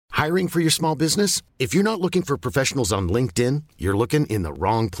Hiring for your small business? If you're not looking for professionals on LinkedIn, you're looking in the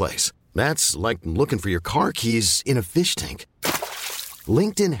wrong place. That's like looking for your car keys in a fish tank.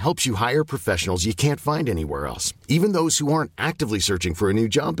 LinkedIn helps you hire professionals you can't find anywhere else, even those who aren't actively searching for a new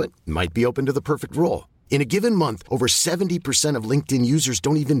job but might be open to the perfect role. In a given month, over 70% of LinkedIn users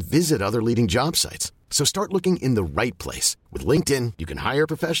don't even visit other leading job sites. So start looking in the right place. With LinkedIn, you can hire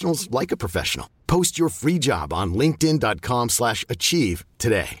professionals like a professional. Post your free job on linkedin.com/achieve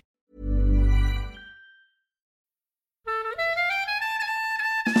today.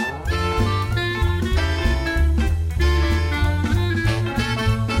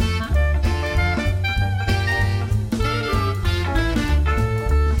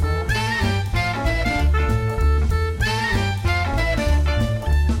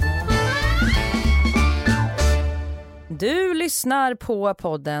 Du lyssnar på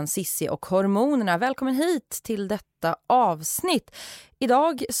podden Sissi och hormonerna. Välkommen hit till detta avsnitt.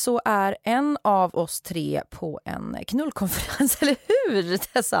 Idag så är en av oss tre på en knullkonferens, eller hur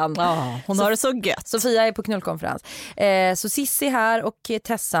Tessan? Ja, hon har det så gött. Sofia är på knullkonferens. Så Sissi här och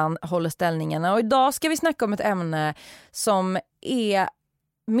Tessan håller ställningarna. Och idag ska vi snacka om ett ämne som är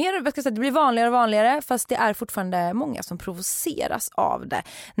mer, vad ska jag säga, det blir vanligare och vanligare, fast det är fortfarande många som provoceras av det.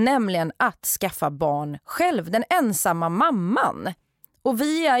 Nämligen att skaffa barn själv, den ensamma mamman. Och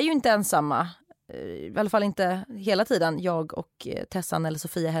vi är ju inte ensamma, i alla fall inte hela tiden, jag och Tessan eller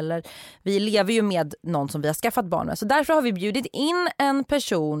Sofia heller. Vi lever ju med någon som vi har skaffat barn med. Så därför har vi bjudit in en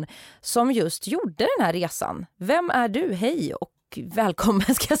person som just gjorde den här resan. Vem är du? Hej och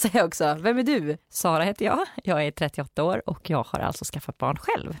välkommen ska jag säga också. Vem är du? Sara heter jag. Jag är 38 år och jag har alltså skaffat barn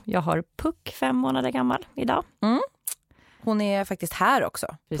själv. Jag har Puck 5 månader gammal idag. Hon är faktiskt här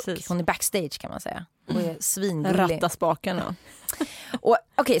också. Precis. Hon är backstage kan man säga. Och är svingullig. Ratta spakarna. Och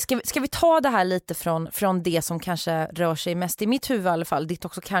okej, ska vi ta det här lite från det som kanske rör sig mest i mitt huvud i alla fall. Ditt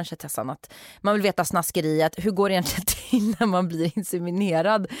också kanske, Tessan, att man vill veta snaskeriet. Hur går det egentligen till när man blir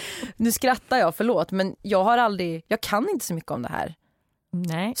inseminerad? Nu skrattar jag, förlåt, men jag kan inte så mycket om det här.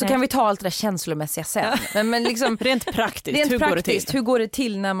 Nej. Så kan vi ta allt det där känslomässiga sen. Men liksom, rent praktiskt, hur går det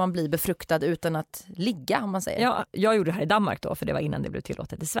till när man blir befruktad utan att ligga, om man säger? Ja, jag gjorde det här i Danmark då, för det var innan det blev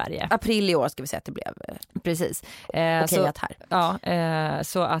tillåtet i Sverige. April i år ska vi säga att det blev. Precis. Okej, att här. Ja,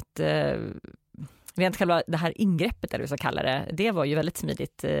 så att rent själva det här ingreppet, eller vi ska kalla det, det var ju väldigt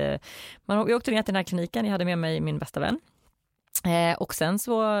smidigt. Jag åkte ner till den här kliniken, jag hade med mig min bästa vän. Och sen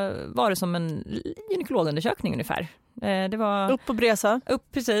så var det som en gynekologundersökning ungefär. Det var upp på Bresa.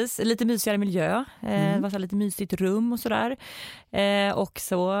 Upp, precis. Lite mysigare miljö. Det var så lite mysigt rum och sådär. Och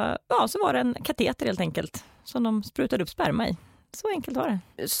så var det en kateter helt enkelt som de sprutade upp sperma i. Så enkelt var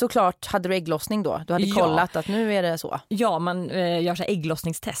det. Såklart hade du ägglossning då? Du hade kollat att nu är det så? Ja, man gör så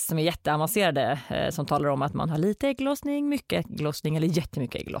ägglossningstest som är jätteavancerade, som talar om att man har lite ägglossning, mycket ägglossning eller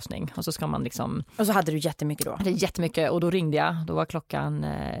jättemycket ägglossning. Och så ska man liksom... Och så hade du jättemycket då? Det är jättemycket, och då ringde jag. Då var klockan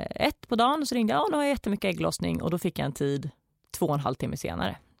 1 på dagen, och så ringde jag, nu har jag jättemycket ägglossning. Och då fick jag en tid 2,5 timmar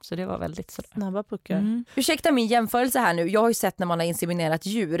senare. Så det var väldigt sådär. Snabba puckar. Ursäkta min jämförelse här nu. Jag har ju sett när man har inseminerat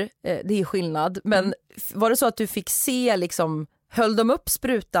djur. Det är skillnad. Men var det så att du fick se liksom... Höll de upp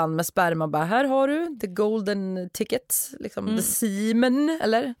sprutan med sperma och bara, här har du the golden ticket, liksom the semen,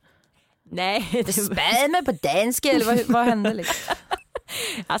 eller? Nej. The sperma på danska, eller vad hände liksom?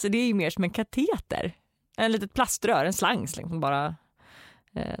 Alltså det är ju mer som en kateter. En litet plaströr, en slang liksom, bara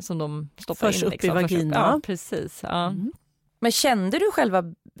som de stoppar förs in. Upp liksom. i vagina. Ja, precis. Ja. Men kände du själva,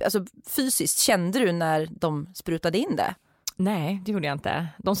 alltså fysiskt, kände du när de sprutade in det? Nej, det gjorde jag inte.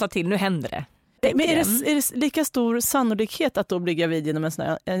 De sa till, nu händer det. Men är det lika stor sannolikhet att då bli gravid genom en sån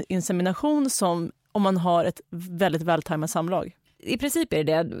här insemination som om man har ett väldigt vältajmat samlag? I princip är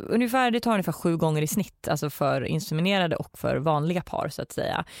det ungefär, det tar ungefär 7 gånger i snitt, alltså för inseminerade och för vanliga par så att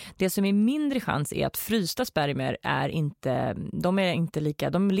säga. Det som är mindre chans är att frysta spermier de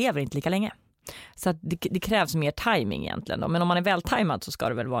lever inte lika länge. Så att det krävs mer timing egentligen då. Men om man är vältajmad så ska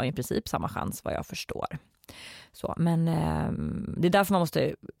det väl vara i princip samma chans vad jag förstår. Så, men det är därför man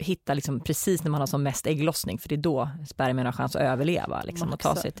måste hitta liksom precis när man har som mest ägglossning, för det är då spermierna har chans att överleva liksom, och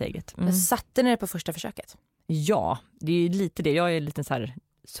ta sig till ägget. Men satte ni det på första försöket? Ja, det är ju lite det. Jag är lite så här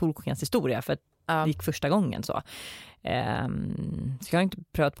solskenshistoria för att det gick första gången så. Så jag har inte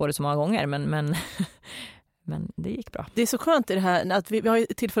prövat på det så många gånger, men det gick bra. Det är så skönt i det här att vi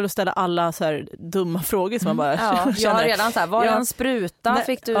har tillfälle att ställa alla så här dumma frågor som man bara känner. Jag har redan så här, var det en spruta?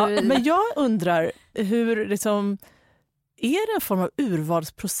 Fick du... men jag undrar hur liksom, är det en form av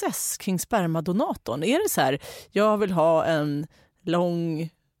urvalsprocess kring spermadonatorn? Är det så här, jag vill ha en lång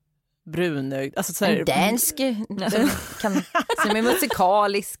brunögd. Alltså, så här, en dansk som är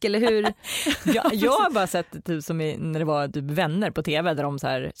musikalisk, eller hur? Jag har bara sett typ, som när det var typ vänner på tv där de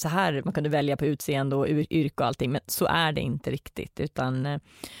så här man kunde välja på utseende och yrke och allting, men så är det inte riktigt, utan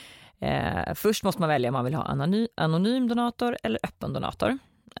först måste man välja om man vill ha anonym donator eller öppen donator.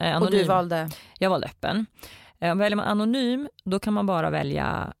 Och du valde? Jag valde öppen. Väljer man anonym, då kan man bara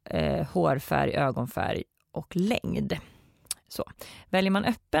välja hårfärg, ögonfärg och längd. Så. Väljer man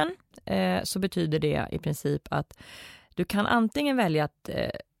öppen så betyder det i princip att du kan antingen välja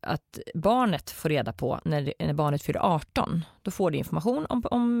att barnet får reda på när barnet fyller 18. Då får du information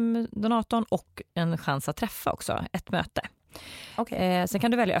om donatorn och en chans att träffa också, ett möte. Okay. Sen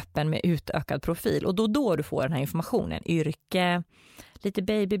kan du välja öppen med utökad profil, och då du får den här informationen. Yrke, lite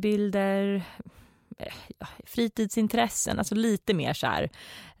babybilder, fritidsintressen, alltså lite mer så här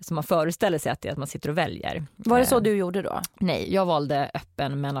som man föreställer sig att man sitter och väljer. Var det så du gjorde då? Nej, jag valde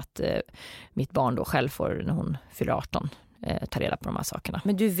öppen, men att mitt barn då själv får, när hon fyller 18, ta reda på de här sakerna.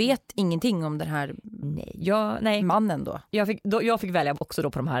 Men du vet ingenting om den här nej. mannen då? Jag fick välja också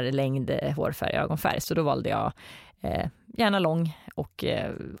då på de här längd, hårfärg, ögonfärg, så då valde jag gärna lång och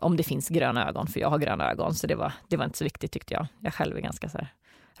om det finns gröna ögon, för jag har gröna ögon, så det var inte så viktigt, tyckte jag. Jag själv är ganska så här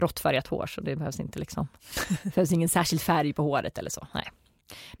råttfärgat hår, så det behövs inte liksom. Det behövs ingen särskild färg på håret eller så. Nej.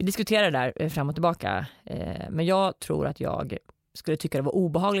 Vi diskuterar det där fram och tillbaka, men jag tror att jag skulle tycka det var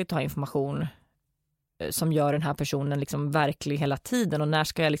obehagligt att ha information som gör den här personen liksom verklig hela tiden, och när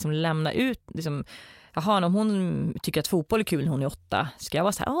ska jag liksom lämna ut liksom, jaha, om hon tycker att fotboll är kul när hon är 8, ska jag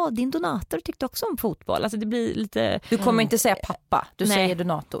vara så här, din donator tyckte också om fotboll. Alltså det blir lite... Du kommer inte säga pappa, du säger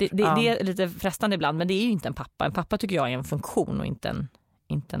donator. Det är lite frestande ibland, men det är ju inte en pappa. En pappa tycker jag är en funktion och inte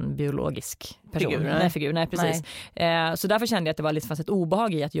en biologisk person. Figur, nej, precis. Nej. Så därför kände jag att det var lite fast ett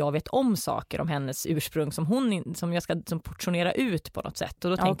obehag i att jag vet om saker om hennes ursprung som jag ska portionera ut på något sätt.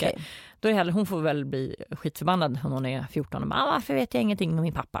 Och då tänker jag, då är hon får väl bli skitförbannad när hon är 14 och bara, varför vet jag ingenting om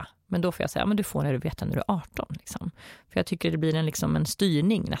min pappa? Men då får jag säga, men du får när du vet när du är 18. Liksom. För jag tycker det blir en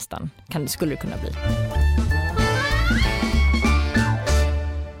styrning nästan, skulle det kunna bli.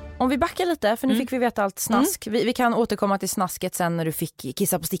 Om vi backar lite, för nu fick vi veta allt snask. Vi kan återkomma till snasket sen när du fick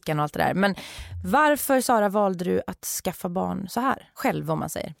kissa på stickan och allt det där. Men varför, Sara, valde du att skaffa barn så här själv, om man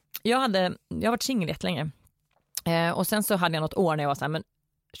säger? Jag har varit singel jättelänge. Och sen så hade jag något år när jag var så här, men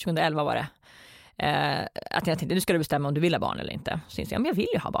 2011 var det. Att jag tänkte, nu ska du bestämma om du vill ha barn eller inte. Så jag vill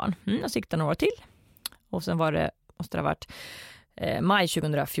ju ha barn. Och så gick det några år till. Och sen måste det ha varit maj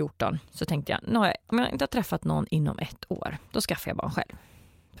 2014. Så tänkte jag, om jag inte har träffat någon inom 1 år, då skaffar jag barn själv.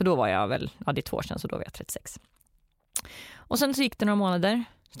 För då var jag väl, det är 2 år sedan, så då var jag 36. Och sen så gick det några månader.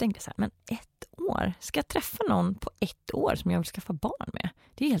 Så tänkte jag så här, men 1 år? Ska jag träffa någon på 1 år som jag vill skaffa barn med?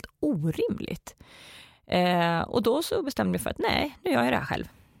 Det är helt orimligt. Och då så bestämde jag mig för att nej, nu gör jag det här själv.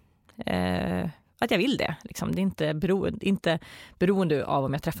 Att jag vill det. Liksom. Det är inte beroende av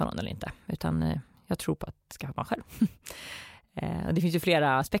om jag träffar någon eller inte. Utan jag tror på att skaffa barn själv. Det finns ju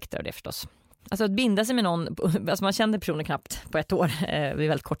flera aspekter av det förstås. Alltså att binda sig med någon, alltså man kände personen knappt på 1 år, det är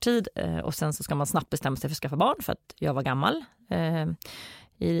väldigt kort tid, och sen så ska man snabbt bestämma sig för att skaffa barn, för att jag var gammal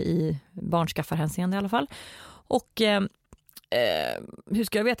i barnskaffarhänseende i alla fall. Och hur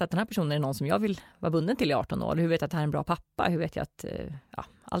ska jag veta att den här personen är någon som jag vill vara bunden till i 18 år? Hur vet jag att det här är en bra pappa? Hur vet jag att,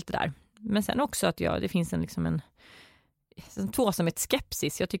 allt det där. Men sen också att det finns en tvåsamhet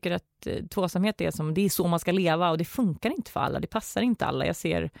skepsis. Jag tycker att tvåsamhet är det är så man ska leva, och det funkar inte för alla, det passar inte alla. Jag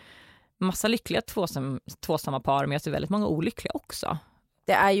ser massa lyckliga tvåsamma par, men jag ser väldigt många olyckliga också.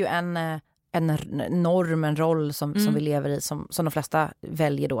 Det är ju en norm, en roll som vi lever i, som de flesta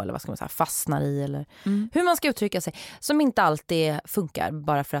väljer då, eller vad ska man säga, fastnar i, eller hur man ska uttrycka sig, som inte alltid funkar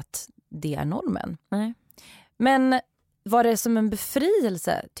bara för att det är normen. Nej. Men var det som en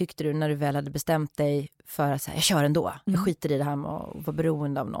befrielse, tyckte du, när du väl hade bestämt dig för att säga, jag kör ändå, jag skiter i det här med att vara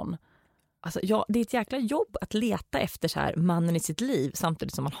beroende av någon? Alltså, det är ett jäkla jobb att leta efter så här mannen i sitt liv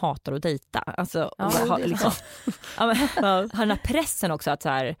samtidigt som man hatar att dejta. Alltså, har den här pressen också att så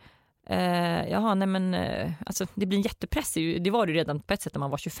här, alltså, det blir en jättepress. Det var det redan på ett sätt när man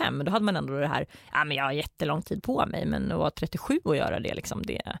var 25, men då hade man ändå det här, men jag har jättelång tid på mig, men att vara 37 och göra det, liksom,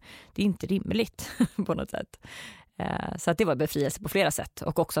 det är inte rimligt på något sätt. Så att det var befrielse på flera sätt,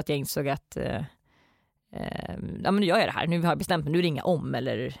 och också att jag insåg att men nu gör jag det här, nu har jag bestämt mig, nu ringer om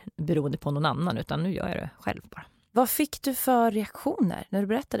eller beroende på någon annan, utan nu gör jag det själv bara. Vad fick du för reaktioner när du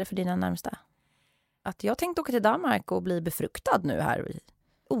berättade för dina närmsta? Att jag tänkte åka till Danmark och bli befruktad nu här.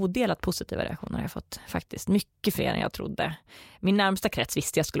 Odelat positiva reaktioner har jag fått faktiskt, mycket fler än jag trodde. Min närmsta krets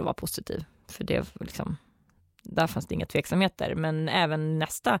visste jag skulle vara positiv, för det liksom, Där fanns det inga tveksamheter, men även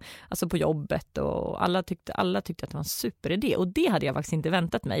nästa, alltså på jobbet, och alla tyckte att det var en superidé, och det hade jag faktiskt inte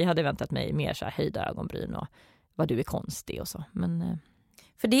väntat mig. Jag hade väntat mig mer så här höjda ögonbryn och vad du är konstig och så. Men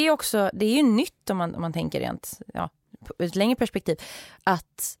för det är också, det är ju nytt om man tänker rent, på ett längre perspektiv,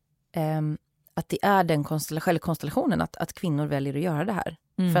 att det är den konstellationen att kvinnor väljer att göra det här.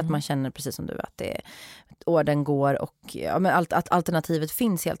 För att man känner precis som du att orden går och att alternativet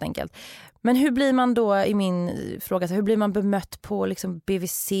finns helt enkelt. Men hur blir man då, i min fråga, hur blir man bemött på liksom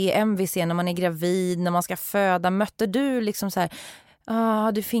BVC, MVC när man är gravid, när man ska föda? Mötte du liksom så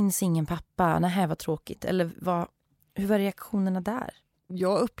här, det finns ingen pappa, nej vad tråkigt, eller hur var reaktionerna där?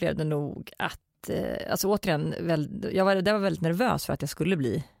 Jag upplevde nog att, alltså återigen, jag var väldigt nervös för att jag skulle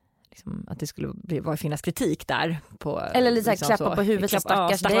bli, liksom, att det skulle finnas kritik där. Eller lite liksom klappa på huvudet,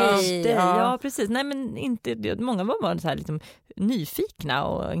 stackars dig. Ja, precis. Nej, men inte, många var så här liksom nyfikna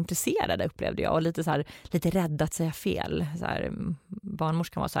och intresserade, upplevde jag. Och lite rädda att säga fel. Så här,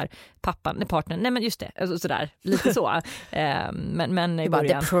 barnmorskan var så här, partnern, nej men just det, alltså, så där, lite så. Men i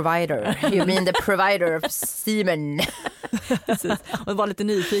början, the provider. You mean the provider of semen. Precis. Och var lite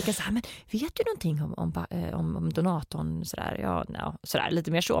nyfiken så här, men vet du någonting om donatorn så där? Ja, så där,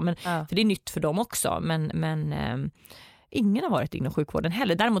 lite mer så, men för det är nytt för dem också, men ingen har varit inom sjukvården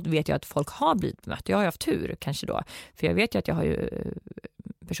heller. Däremot vet jag att folk har blivit bemött. Jag har ju haft tur kanske då, för jag vet ju att jag har ju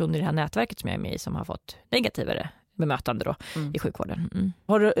personer i det här nätverket som jag är med i som har fått negativare bemötande då i sjukvården.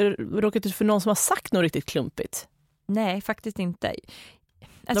 Har du råkat ut för någon som har sagt något riktigt klumpigt? Nej, faktiskt inte.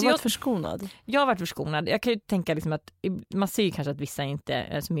 Du har varit förskonad? Jag har varit förskonad. Jag kan ju tänka liksom att man ser ju kanske att vissa inte,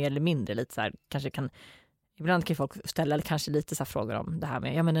 alltså mer eller mindre lite så här, kanske kan, ibland kan folk ställa eller kanske lite så här frågor om det här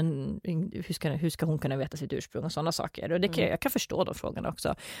med, ja men hur ska hon kunna veta sitt ursprung och sådana saker. Och det jag kan förstå de frågorna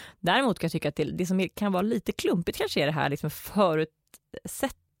också. Däremot kan jag tycka att det som kan vara lite klumpigt kanske är det här liksom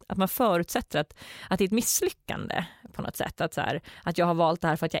att man förutsätter att det är ett misslyckande på något sätt. Att, så här, att jag har valt det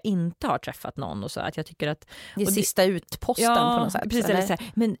här för att jag inte har träffat någon. Och så att jag tycker att det är sista utposten på något sätt. Precis, eller så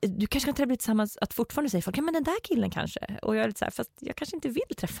här, men du kanske kan bli tillsammans, att fortfarande säga folk, ja men den där killen kanske. Och jag är lite så här, fast jag kanske inte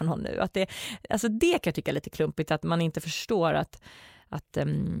vill träffa någon nu. Att det kan jag tycka är lite klumpigt, att man inte förstår att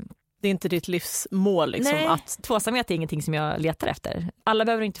det är inte ditt livsmål liksom. Nej, att tvåsamhet är ingenting som jag letar efter. Alla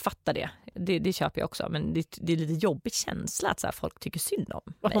behöver inte fatta det. Det köper jag också. Men det är lite jobbig känsla att så här, folk tycker synd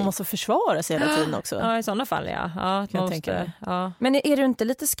om att man måste försvara sig hela tiden också. Ja, i sådana fall, ja. Kan tänka. Ja. Men är du inte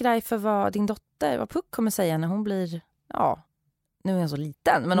lite skraj för vad din dotter, vad Puck kommer säga när hon blir, nu är hon så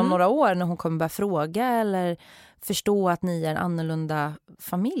liten, men om några år när hon kommer börja fråga eller förstå att ni är en annorlunda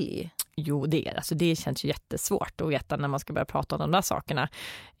familj? Jo, det känns ju jättesvårt att veta när man ska börja prata om de där sakerna.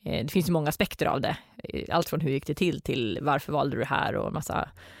 Det finns ju många aspekter av det. Allt från hur gick det till varför valde du det här och en massa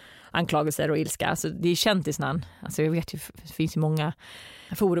anklagelser och ilska. Alltså, det är känt i sån. Alltså, jag vet ju, det finns ju många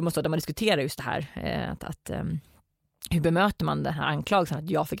forum och så där man diskuterar just det här. Hur bemöter man den här anklagelsen att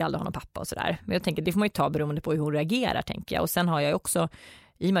jag fick aldrig ha någon pappa och sådär. Men jag tänker, det får man ju ta beroende på hur hon reagerar, tänker jag. Och sen har jag också,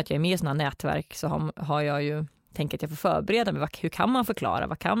 i och med att jag är med i sådana nätverk, så har jag ju tänker att jag får förbereda mig. Hur kan man förklara?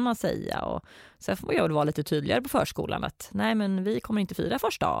 Vad kan man säga? Och sen får jag vara lite tydligare på förskolan att nej, men vi kommer inte fira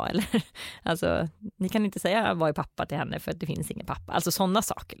första dag. Eller, alltså, ni kan inte säga vad är pappa till henne för att det finns ingen pappa. Alltså sådana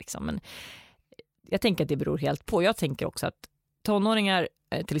saker liksom. Men jag tänker att det beror helt på. Jag tänker också att tonåringar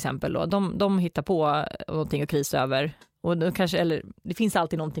till exempel då, de hittar på någonting att krisa över. Och då kanske, eller det finns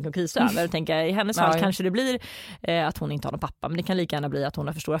alltid någonting att krisa över. Och tänka, i hennes fall kanske det blir att hon inte har någon pappa, men det kan lika gärna bli att hon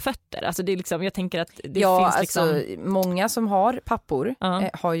har för stora fötter. Alltså det är liksom, jag tänker att det finns liksom... alltså, många som har pappor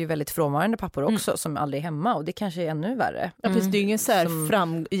har ju väldigt frånvarande pappor också som aldrig är hemma, och det kanske är ännu värre. Ja, precis, det är ju ingen så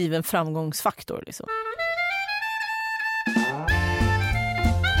här given framgångsfaktor liksom.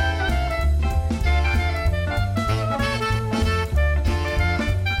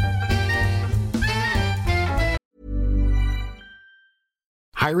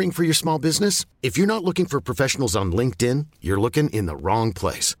 Hiring for your small business? If you're not looking for professionals on LinkedIn, you're looking in the wrong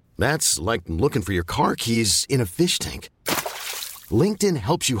place. That's like looking for your car keys in a fish tank. LinkedIn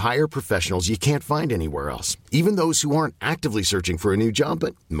helps you hire professionals you can't find anywhere else, even those who aren't actively searching for a new job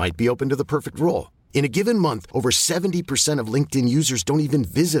but might be open to the perfect role. In a given month, over 70% of LinkedIn users don't even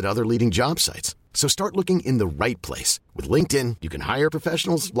visit other leading job sites. So start looking in the right place. With LinkedIn, you can hire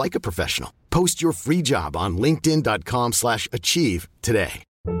professionals like a professional. Post your free job on linkedin.com/achieve today.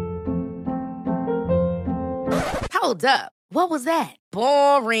 Hold up. What was that?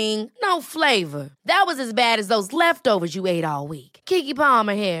 Boring. No flavor. That was as bad as those leftovers you ate all week. Keke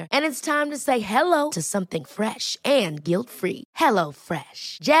Palmer here, and it's time to say hello to something fresh and guilt-free. Hello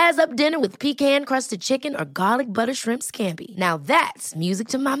Fresh. Jazz up dinner with pecan-crusted chicken or garlic butter shrimp scampi. Now that's music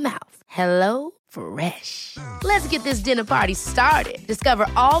to my mouth. Hello Fresh. Let's get this dinner party started. Discover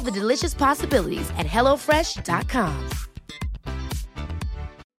all the delicious possibilities at hellofresh.com.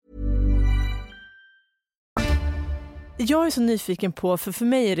 Jag är så nyfiken på, för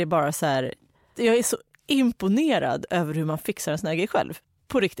mig är det bara så här, jag är så imponerad över hur man fixar en sån här grej själv.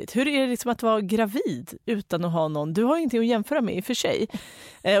 På riktigt. Hur är det liksom att vara gravid utan att ha någon? Du har ingenting att jämföra med i och för sig.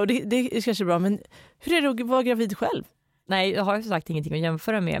 Och det är kanske bra, men hur är det att vara gravid själv? Nej, jag har ju sagt ingenting att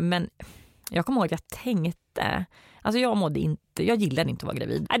jämföra med, men jag kommer ihåg att jag tänkte, alltså jag gillade inte att vara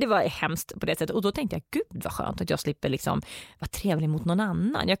gravid. Nej, det var hemskt på det sättet. Och då tänkte jag, gud vad skönt att jag slipper liksom vara trevlig mot någon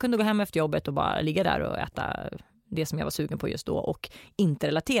annan. Jag kunde gå hem efter jobbet och bara ligga där och äta det som jag var sugen på just då och inte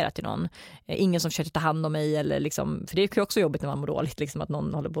relatera till någon. Ingen som försökte ta hand om mig eller liksom, för det är ju också jobbigt när man mår dåligt liksom, att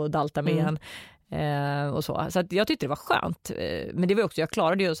någon håller på att dalta med en och så. Så att jag tyckte det var skönt. Men det var också, jag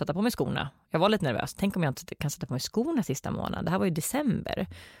klarade ju att sätta på mig skorna. Jag var lite nervös. Tänk om jag inte kan sätta på mig skorna sista månaden. Det här var ju december.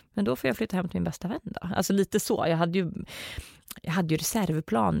 Men då får jag flytta hem till min bästa vän då. Alltså lite så. Jag hade ju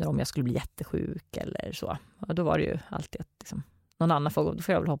reservplaner om jag skulle bli jättesjuk eller så. Och då var det ju alltid att liksom, någon annan då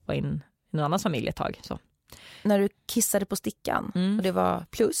får jag väl hoppa in i någon annans familj ett tag så. När du kissade på stickan och det var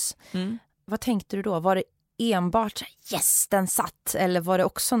plus, vad tänkte du då? Var det enbart så här, yes, den satt? Eller var det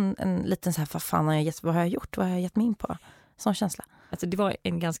också en liten så här, vad har jag gjort? Vad har jag gett mig in på? Sån känsla. Alltså det var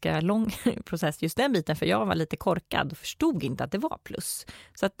en ganska lång process just den biten, för jag var lite korkad och förstod inte att det var plus.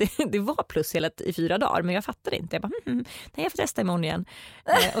 Så att det var plus i 4 dagar, men jag fattade inte. Jag bara, nej, jag får testa imorgon igen.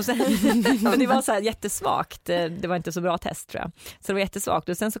 Och sen, men det var så här jättesvagt. Det var inte så bra test tror jag. Så det var jättesvagt.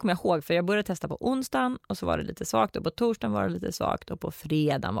 Och sen så kom jag ihåg, för jag började testa på onsdagen och så var det lite svagt. Och på torsdagen var det lite svagt och på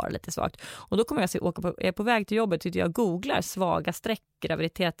fredagen var det lite svagt. Och då kommer jag jag är på väg till jobbet och jag googlar svaga streck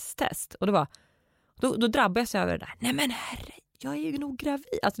graviditetstest. Och då drabbade jag sig över det där. Nej men herre. Jag är ju nog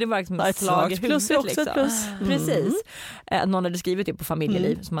gravid. Alltså det var liksom ett slag i huvudet. Plus är också liksom. ett plus. Precis. Någon hade skrivit det på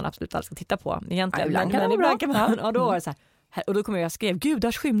familjeliv som man absolut aldrig ska titta på. Egentligen. Ja, ibland kan man. Och då var det så här. Och då kom jag skrev,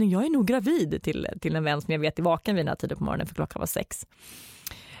 gudars skymning, jag är nog gravid till en vän som jag vet är vaken vid den här tiden på morgonen för klockan var 6.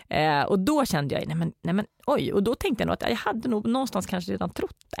 Och då kände jag, nej men oj. Och då tänkte jag nog att jag hade nog någonstans kanske redan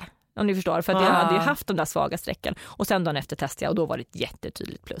trott det. Om ni förstår, för att jag hade ju haft de där svaga strecken. Och sen dagen efter testade jag och då var det ett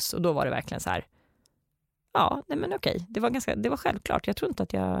jättetydligt plus. Och då var det verkligen så här. Ja, nej men okej. Det var självklart. Jag tror inte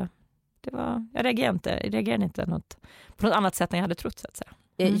att jag reagerade inte på något annat sätt än jag hade trott så att säga.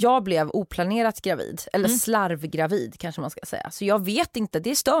 Jag blev oplanerat gravid, eller slarvgravid kanske man ska säga. Så jag vet inte,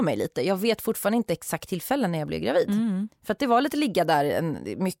 det stör mig lite. Jag vet fortfarande inte exakt tillfällen när jag blev gravid. För att det var lite ligga där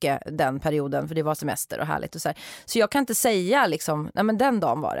mycket den perioden, för det var semester och härligt och så här. Så jag kan inte säga liksom, nej men den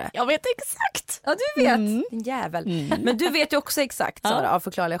dagen var det. Jag vet exakt. Ja, du vet. Din jävel. Men du vet ju också exakt, Sara, av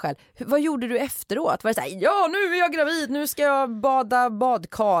förklarliga skäl. Vad gjorde du efteråt? Var det så här, ja nu är jag gravid, nu ska jag bada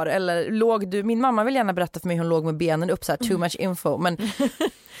badkar? Eller låg du, min mamma vill gärna berätta för mig hon låg med benen upp så här, too much info, men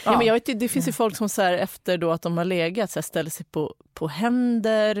ja, men jag vet, det finns ju folk som så här, efter då att de har legat så här, ställer sig på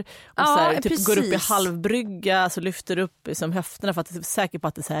händer och så här, typ går upp i halvbrygga, så lyfter upp liksom höfterna för att det är säker på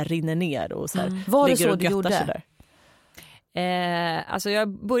att det så här rinner ner och så här, var det ligger så och du göttar gjorde? sig där. Alltså jag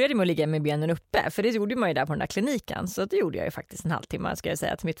började med att ligga med benen uppe, för det gjorde man ju där på den där kliniken, så det gjorde jag ju faktiskt en halvtimme ska jag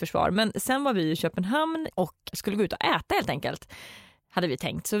säga till mitt försvar. Men sen var vi i Köpenhamn och skulle gå ut och äta helt enkelt, hade vi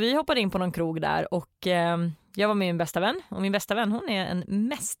tänkt. Så vi hoppade in på någon krog där och jag var med min bästa vän. Och min bästa vän, hon är en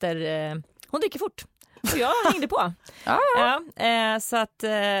mäster, hon dricker fort. Och jag hängde på.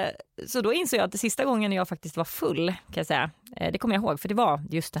 Så då insåg jag att det sista gången jag faktiskt var full, kan jag säga. Det kommer jag ihåg, för det var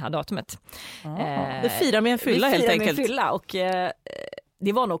just det här datumet. Det firar med en fylla helt enkelt. Med en fylla och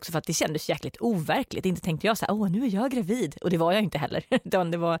det var nog också för att det kändes jäkligt overkligt. Inte tänkte jag så här, nu är jag gravid. Och det var jag inte heller.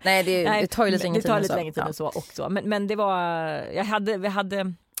 Det var, det tar ju lite längre tid. Det tar lite längre tid än så också. Men det var,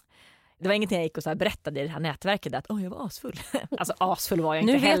 det var ingenting jag gick och så här berättade i det här nätverket att jag var asfull. Alltså asfull var jag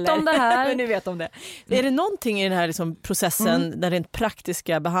inte heller. Nu vet om det här. Men nu vet om det. Är det någonting i den här liksom processen, den rent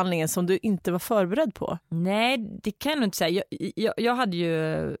praktiska behandlingen som du inte var förberedd på? Nej, det kan jag nog inte säga. Jag hade ju,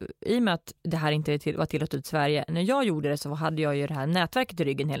 i och med att det här inte var tillåtet i Sverige, när jag gjorde det så hade jag ju det här nätverket i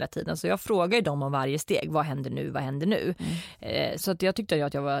ryggen hela tiden. Så jag frågade dem om varje steg. Vad händer nu? Vad händer nu? Så att jag tyckte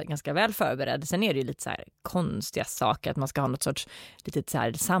att jag var ganska väl förberedd. Sen är det ju lite så här konstiga saker, att man ska ha något sorts litet så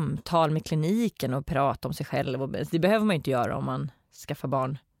här samtal med kliniken och prata om sig själv. Det behöver man inte göra om man skaffar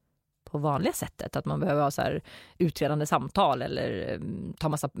barn på vanliga sättet. Att man behöver ha så här utredande samtal eller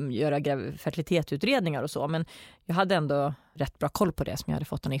göra fertilitetsutredningar och så. Men jag hade ändå rätt bra koll på det som jag hade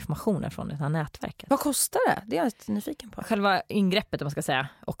fått den informationen från det här nätverket. Vad kostar det? Det är jag lite nyfiken på. Själva ingreppet, om man ska säga,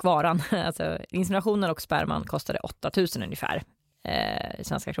 och varan. Alltså inseminationen och sperman kostade 8 000 ungefär i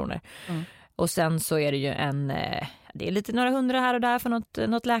svenska kronor. Och sen så är det ju det är lite några hundra här och där för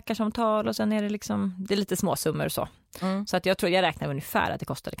något läkarsamtal och sen är det liksom, det är lite småsummor och så. Så att jag räknar ungefär att det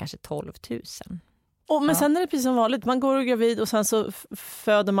kostade kanske 12 000. Men sen är det precis som vanligt, man går och gravid och sen så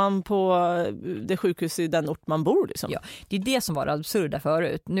föder man på det sjukhus i den ort man bor liksom. Ja, det är det som var det absurda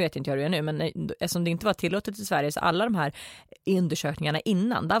förut. Nu vet jag inte hur det är nu, men eftersom det inte var tillåtet i Sverige så alla de här undersökningarna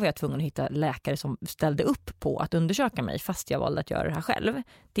innan, där var jag tvungen att hitta läkare som ställde upp på att undersöka mig fast jag valde att göra det här själv.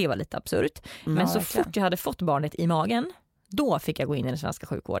 Det var lite absurt. Men så fort jag hade fått barnet i magen, då fick jag gå in i den svenska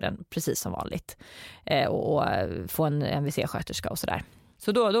sjukvården precis som vanligt och få en MVC-sköterska och sådär.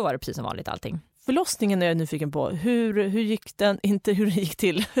 Så då var det precis som vanligt allting. Förlossningen är jag nyfiken på. Hur gick den? Inte hur det gick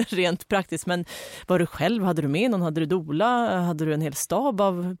till rent praktiskt, men var du själv? Hade du med någon? Hade du doula? Hade du en hel stab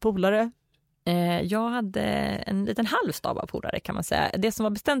av polare? Jag hade en liten halv stab av polare kan man säga. Det som var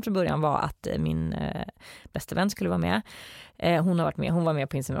bestämt från början var att min bästa vän skulle vara med. Hon var med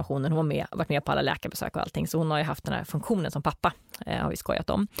på inseminationen, hon har varit med på alla läkarbesök och allting. Så hon har ju haft den här funktionen som pappa, har vi skojat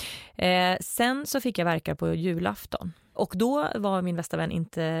om. Sen så fick jag verka på julafton. Och då var min bästa vän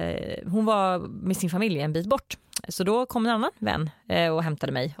hon var med sin familj en bit bort. Så då kom en annan vän och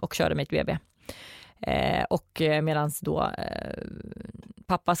hämtade mig och körde mig till BB. Och medan då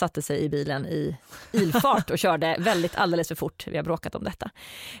pappa satte sig i bilen i ilfart och körde alldeles för fort, vi har bråkat om detta,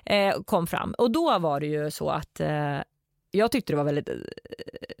 kom fram. Och då var det ju så att jag tyckte det var väldigt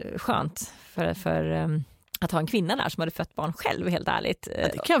skönt för att ha en kvinna där som hade fött barn själv, helt ärligt. Ja,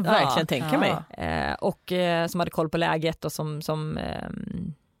 det kan jag verkligen tänka mig. Och som hade koll på läget och som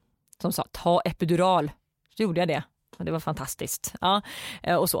sa, ta epidural. Så gjorde jag det. Och det var fantastiskt. Ja,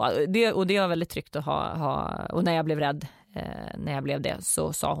 och så. Det var väldigt tryggt att ha. Och när jag blev rädd, när jag blev det,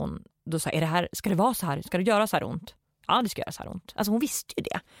 så sa hon, ska det vara så här? Ska det göra så här ont? Ja, det ska göra så här ont. Alltså hon visste ju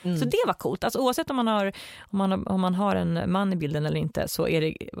det. Så det var coolt. Alltså oavsett om man har en man i bilden eller inte, så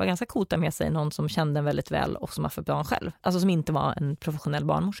var ganska coolt att med sig någon som kände en väldigt väl och som har fått barn själv. Alltså som inte var en professionell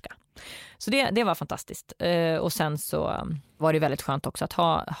barnmorska. Så det var fantastiskt. Och sen så var det väldigt skönt också att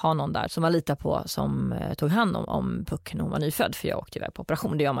ha någon där som man litar på, som tog hand om Puck när hon var nyfödd. För jag åkte iväg på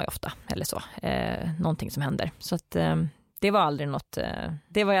operation, det gör man ju ofta. Eller så. Någonting som händer. Så att det var aldrig något,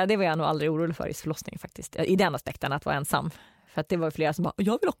 det var jag nog aldrig orolig för i förlossningen faktiskt. I den aspekten att vara ensam. För att det var flera som bara,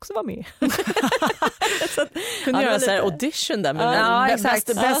 jag vill också vara med. Så att, kunde göra så här audition där med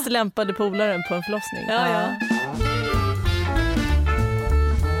bäst lämpade polaren på en förlossning. Ja.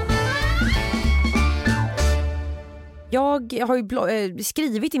 Jag har ju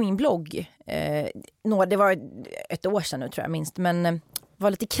skrivit i min blogg, det var ett år sedan nu tror jag minst, men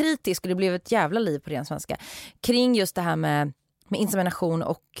var lite kritisk och det blev ett jävla liv på ren svenska kring just det här med insemination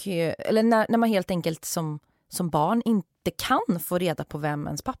och eller när man helt enkelt som barn inte kan få reda på vem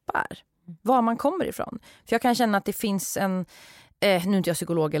ens pappa är. Var man kommer ifrån. För jag kan känna att det finns nu är inte jag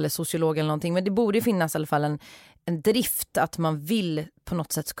psykolog eller sociolog eller någonting, men det borde finnas i alla fall en drift att man vill på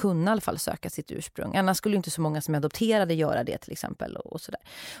något sätt kunna i alla fall söka sitt ursprung. Annars skulle inte så många som är adopterade göra det till exempel och sådär.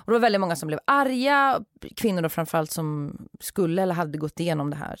 Och det var väldigt många som blev arga, kvinnor då framförallt som skulle eller hade gått igenom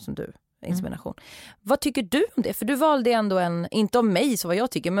det här som du, insemination. Vad tycker du om det? För du valde ändå inte om mig så vad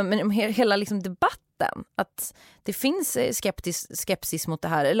jag tycker, men om hela liksom debatten. Att det finns skepsis mot det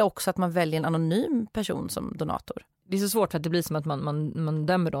här, eller också att man väljer en anonym person som donator. Det är så svårt för att det blir som att man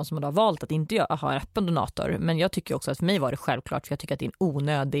dömer de som har valt att inte ha en öppen donator. Men jag tycker också att för mig var det självklart, för jag tycker att det är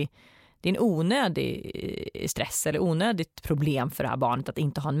en onödig stress eller onödigt problem för det här barnet att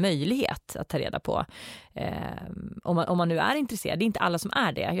inte ha en möjlighet att ta reda på. Om man nu är intresserad, det är inte alla som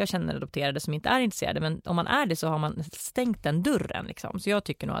är det. Jag känner adopterade som inte är intresserade, men om man är det så har man stängt den dörren. Liksom. Så jag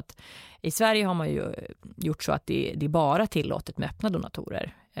tycker nog att i Sverige har man ju gjort så att det är bara tillåtet med öppna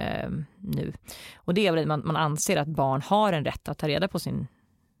donatorer nu. Och det är väl att man anser att barn har en rätt att ta reda på att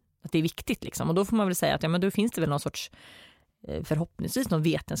det är viktigt. Liksom. Och då får man väl säga att men då finns det väl någon sorts förhoppningsvis någon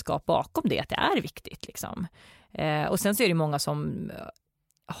vetenskap bakom det, att det är viktigt liksom. Och sen så är det många som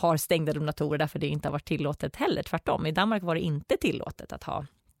har stängda donatorer därför det inte har varit tillåtet heller, tvärtom. I Danmark var det inte tillåtet att ha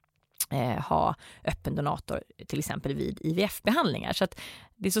öppen donator till exempel vid IVF-behandlingar, så att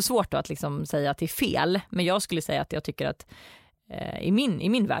det är så svårt då att liksom säga att det är fel, men jag skulle säga att jag tycker att i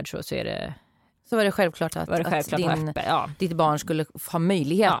min värld så är det. Så var det självklart att ditt barn skulle ha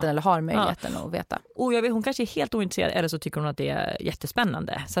möjligheten eller har möjligheten att veta. Och jag vet, hon kanske är helt ointresserad, eller så tycker hon att det är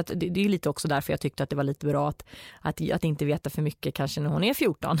jättespännande. Så att det är lite också därför jag tyckte att det var lite bra att inte veta för mycket kanske när hon är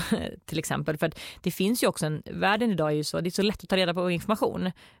 14 till exempel. För att det finns ju också världen idag är ju så, det är så lätt att ta reda på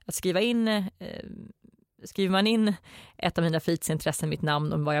information. Att skriver man in ett av mina fritidsintressen, mitt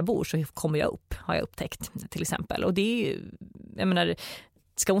namn och var jag bor, så kommer jag upp, har jag upptäckt till exempel. Och det är ju, jag menar,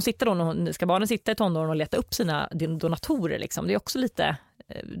 ska barnen sitta i tonåren och leta upp sina donatorer liksom? Det är också lite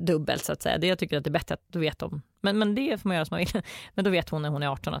dubbelt så att säga. Det jag tycker att det är bättre att då vet de. Men det får man göra som man vill. Men då vet hon när hon är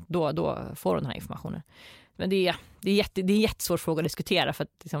 18 att då får hon den här informationen. Men det är en jättesvår fråga att diskutera för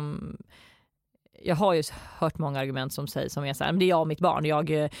att liksom, jag har ju hört många argument som säger som är så här, men det är jag och mitt barn.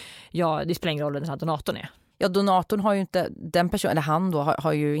 Det spelar ingen roll vem den här donatorn är. Ja, donatorn har ju inte, den personen, eller han då,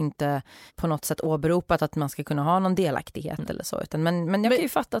 har ju inte på något sätt åberopat att man ska kunna ha någon delaktighet eller så. Men jag kan ju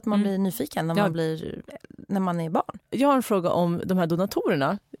fatta att man blir nyfiken när man är barn. Jag har en fråga om de här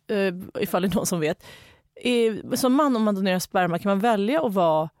donatorerna, ifall det är någon som vet. Som man, om man donerar sperma, kan man välja att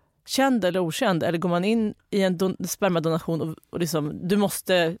vara känd eller okänd? Eller går man in i en spermadonation och liksom,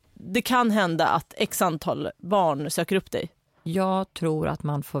 det kan hända att x antal barn söker upp dig? Jag tror att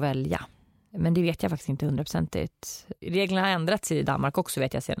man får välja. Men det vet jag faktiskt inte 100%. Reglerna har ändrats i Danmark också,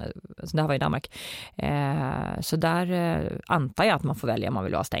 vet jag senare. Så det här var i Danmark. Så där antar jag att man får välja om man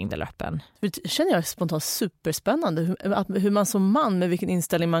vill vara stängd eller öppen. Det känner jag spontant superspännande. Hur man som man, med vilken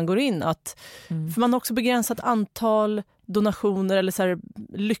inställning man går in. För man har också begränsat antal donationer eller så här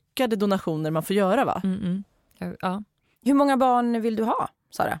lyckade donationer man får göra, va? Ja. Hur många barn vill du ha,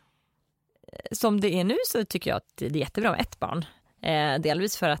 Sara? Som det är nu så tycker jag att det är jättebra med ett barn.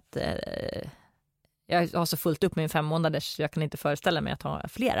 Delvis för att jag har så fullt upp med 5 månader så jag kan inte föreställa mig att ha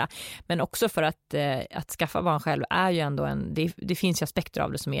flera. Men också för att skaffa barn själv är ju ändå det finns ju aspekter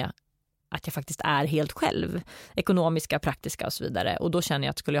av det som är att jag faktiskt är helt själv. Ekonomiska, praktiska och så vidare. Och då känner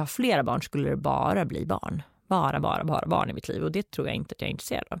jag att skulle jag ha flera barn skulle det bara bli barn. Bara barn i mitt liv. Och det tror jag inte att jag är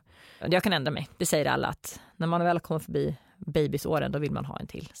intresserad av. Jag kan ändra mig. Det säger alla att när man väl kommer förbi babysåren då vill man ha en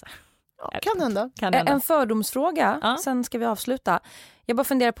till. Så. Ja, kan hända. En fördomsfråga, sen ska vi avsluta. Jag bara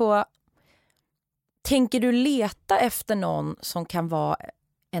funderar på, tänker du leta efter någon som kan vara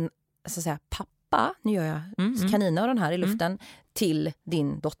en, så att säga, pappa, nu gör jag kaninöron här i luften, till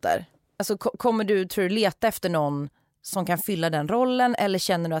din dotter? Alltså kommer du, tror du, leta efter någon som kan fylla den rollen, eller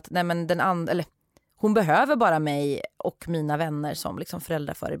känner du att nej, men eller hon behöver bara mig och mina vänner som liksom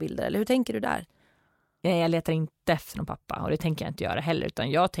föräldraförebilder, eller hur tänker du där? Jag letar inte efter någon pappa och det tänker jag inte göra heller,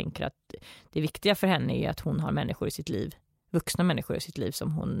 utan jag tänker att det viktiga för henne är att hon har människor i sitt liv, vuxna människor i sitt liv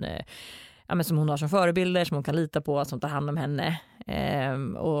som hon har som förebilder, som hon kan lita på, som tar hand om henne,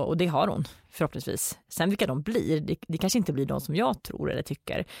 och det har hon förhoppningsvis. Sen vilka de blir, det kanske inte blir de som jag tror eller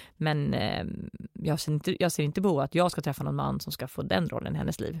tycker, men jag ser inte behov att jag ska träffa någon man som ska få den rollen i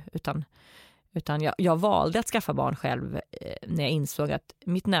hennes liv, utan jag valde att skaffa barn själv när jag insåg att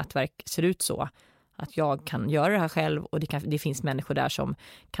mitt nätverk ser ut så att jag kan göra det här själv och det finns människor där som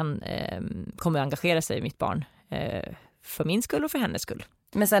kommer att engagera sig i mitt barn för min skull och för hennes skull.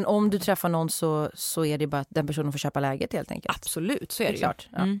 Men sen om du träffar någon så är det bara att den personen får köpa läget helt enkelt. Absolut, så är det klart.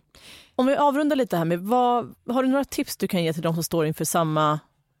 Ja. Om vi avrundar lite här med, har du några tips du kan ge till de som står inför samma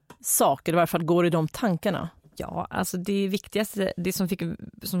sak, eller i varje fall går i de tankarna? Ja, alltså det viktigaste, det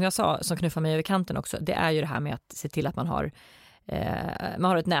som jag sa, som knuffar mig över kanten också, det är ju det här med att se till att man har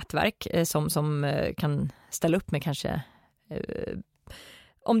ett nätverk som kan ställa upp med kanske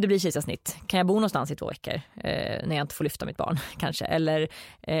om det blir kejsarsnitt. Kan jag bo någonstans i 2 veckor när jag inte får lyfta mitt barn kanske? Eller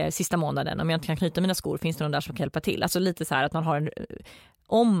sista månaden, om jag inte kan knyta mina skor, finns det någon där som kan hjälpa till? Alltså lite så här att man har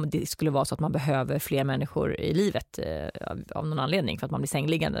om det skulle vara så att man behöver fler människor i livet av någon anledning för att man blir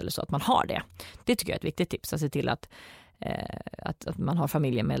sängliggande eller så, att man har det. Det tycker jag är ett viktigt tips, att se till att man har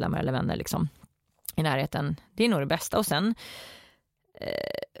familjemedlemmar eller vänner liksom i närheten. Det är nog det bästa. Och sen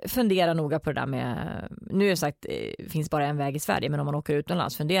fundera noga på det där med, nu är det sagt finns bara en väg i Sverige, men om man åker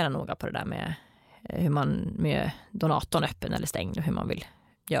utomlands, fundera noga på det där med hur man med donatorn öppen eller stängd och hur man vill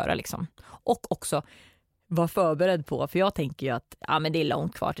göra liksom. Och också vara förberedd på, för jag tänker ju att men det är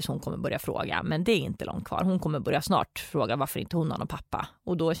långt kvar tills hon kommer börja fråga, men det är inte långt kvar. Hon kommer börja snart fråga varför inte hon har någon pappa,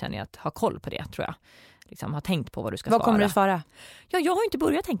 och då känner jag att ha koll på det, tror jag. Liksom, ha tänkt på vad du ska svara. Vad kommer du svara? Ja, jag har inte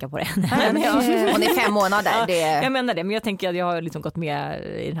börjat tänka på det. Hon är 5 månader. Jag menar det, men jag tänker att jag har liksom gått med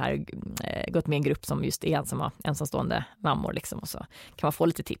i en grupp som just är ensamstående mammor liksom, och så kan man få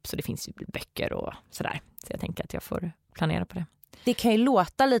lite tips, och det finns ju böcker och sådär. Så jag tänker att jag får planera på det. Det kan ju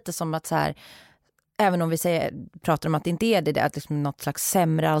låta lite som att så här, även om vi pratar om att det inte är det, att liksom något slags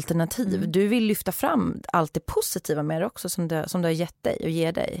sämre alternativ. Du vill lyfta fram allt det positiva med det också som du har gett dig och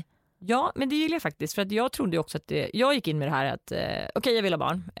ger dig. Ja, men det gillar jag faktiskt, för att jag trodde också att jag gick in med det här att okej, jag vill ha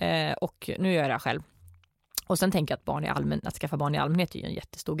barn och nu gör jag det här själv. Och sen tänker jag att skaffa barn i allmänhet är ju en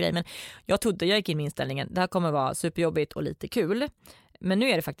jättestor grej, men jag gick in med inställningen, det här kommer vara superjobbigt och lite kul. Men nu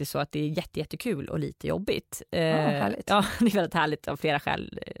är det faktiskt så att det är jättekul och lite jobbigt. Härligt. Ja, det är väldigt härligt av flera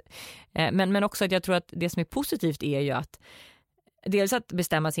skäl. Men också att jag tror att det som är positivt är ju att dels att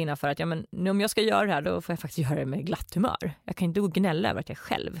bestämma sig för att om jag ska göra det här, då får jag faktiskt göra det med glatt humör. Jag kan inte gå och gnälla över att jag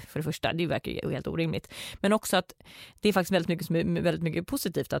själv, för det första, det verkar ju helt orimligt. Men också att det är faktiskt väldigt mycket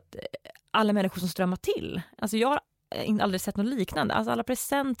positivt att alla människor som strömmar till. Alltså jag har aldrig sett något liknande. Alltså alla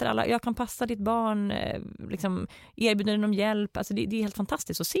presenter, jag kan passa ditt barn, liksom erbjuda dem hjälp. Alltså det är helt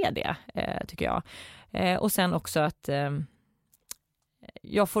fantastiskt att se det, tycker jag. Och sen också att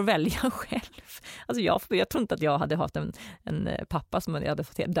jag får välja själv. Alltså jag tror inte att jag hade haft en pappa som jag hade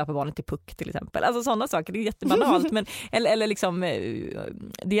fått döpa barnet till Puck till exempel. Alltså sådana saker, det är jättebanalt. Men, eller liksom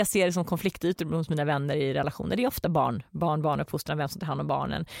det jag ser som konfliktytor hos mina vänner i relationer, det är ofta barnuppfostran, vem som tar hand om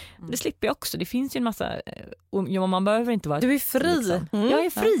barnen. Det slipper jag också. Det finns ju en massa, man behöver inte vara... Du är fri. Liksom. Jag är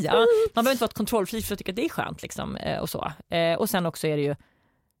fri, ja. Man behöver inte vara kontrollfri för att tycka att det är skönt liksom, och så. Och sen också är det ju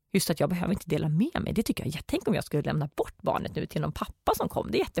just att jag behöver inte dela med mig. Det tycker jag. Tänk om jag skulle lämna bort barnet nu till någon pappa som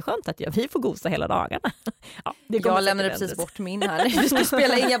kom. Det är jätteskönt att vi får gosa hela dagarna. Ja, jag lämnade precis bort min här. Vi ska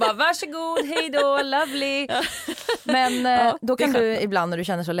spela in. Jag bara, varsågod, hej då, lovely. Men då kan du ibland när du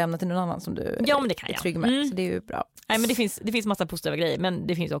känner så lämna till någon annan som du är trygg med. Så det är ju bra. Nej, men det finns massa positiva grejer. Men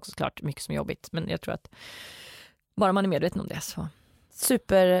det finns också klart mycket som är jobbigt. Men jag tror att bara man är medveten om det så.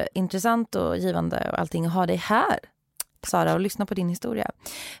 Superintressant och givande och allting att ha dig här, Sara, och lyssna på din historia.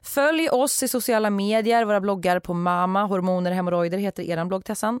 Följ oss i sociala medier, våra bloggar på Mama, Hormoner, Hemorrojder heter eran blogg,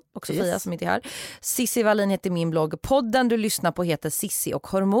 Tessan, och Sofia som inte är här. Sissi Wallin heter min blogg. Podden du lyssnar på heter Sissi och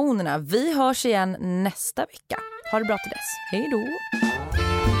Hormonerna. Vi hörs igen nästa vecka. Ha det bra till dess. Hej då!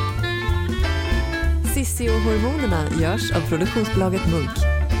 Sissi och Hormonerna görs av produktionsbolaget Munk.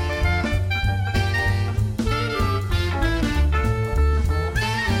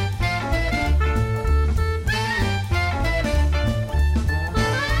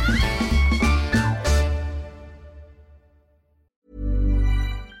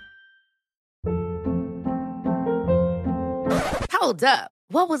 Hold up.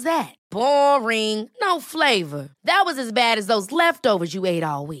 What was that? Boring. No flavor. That was as bad as those leftovers you ate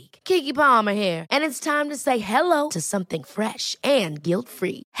all week. Keke Palmer here, and it's time to say hello to something fresh and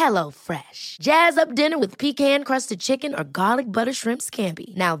guilt-free. Hello Fresh. Jazz up dinner with pecan-crusted chicken or garlic butter shrimp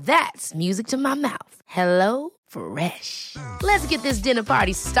scampi. Now that's music to my mouth. Hello Fresh. Let's get this dinner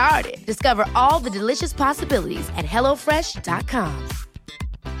party started. Discover all the delicious possibilities at hellofresh.com.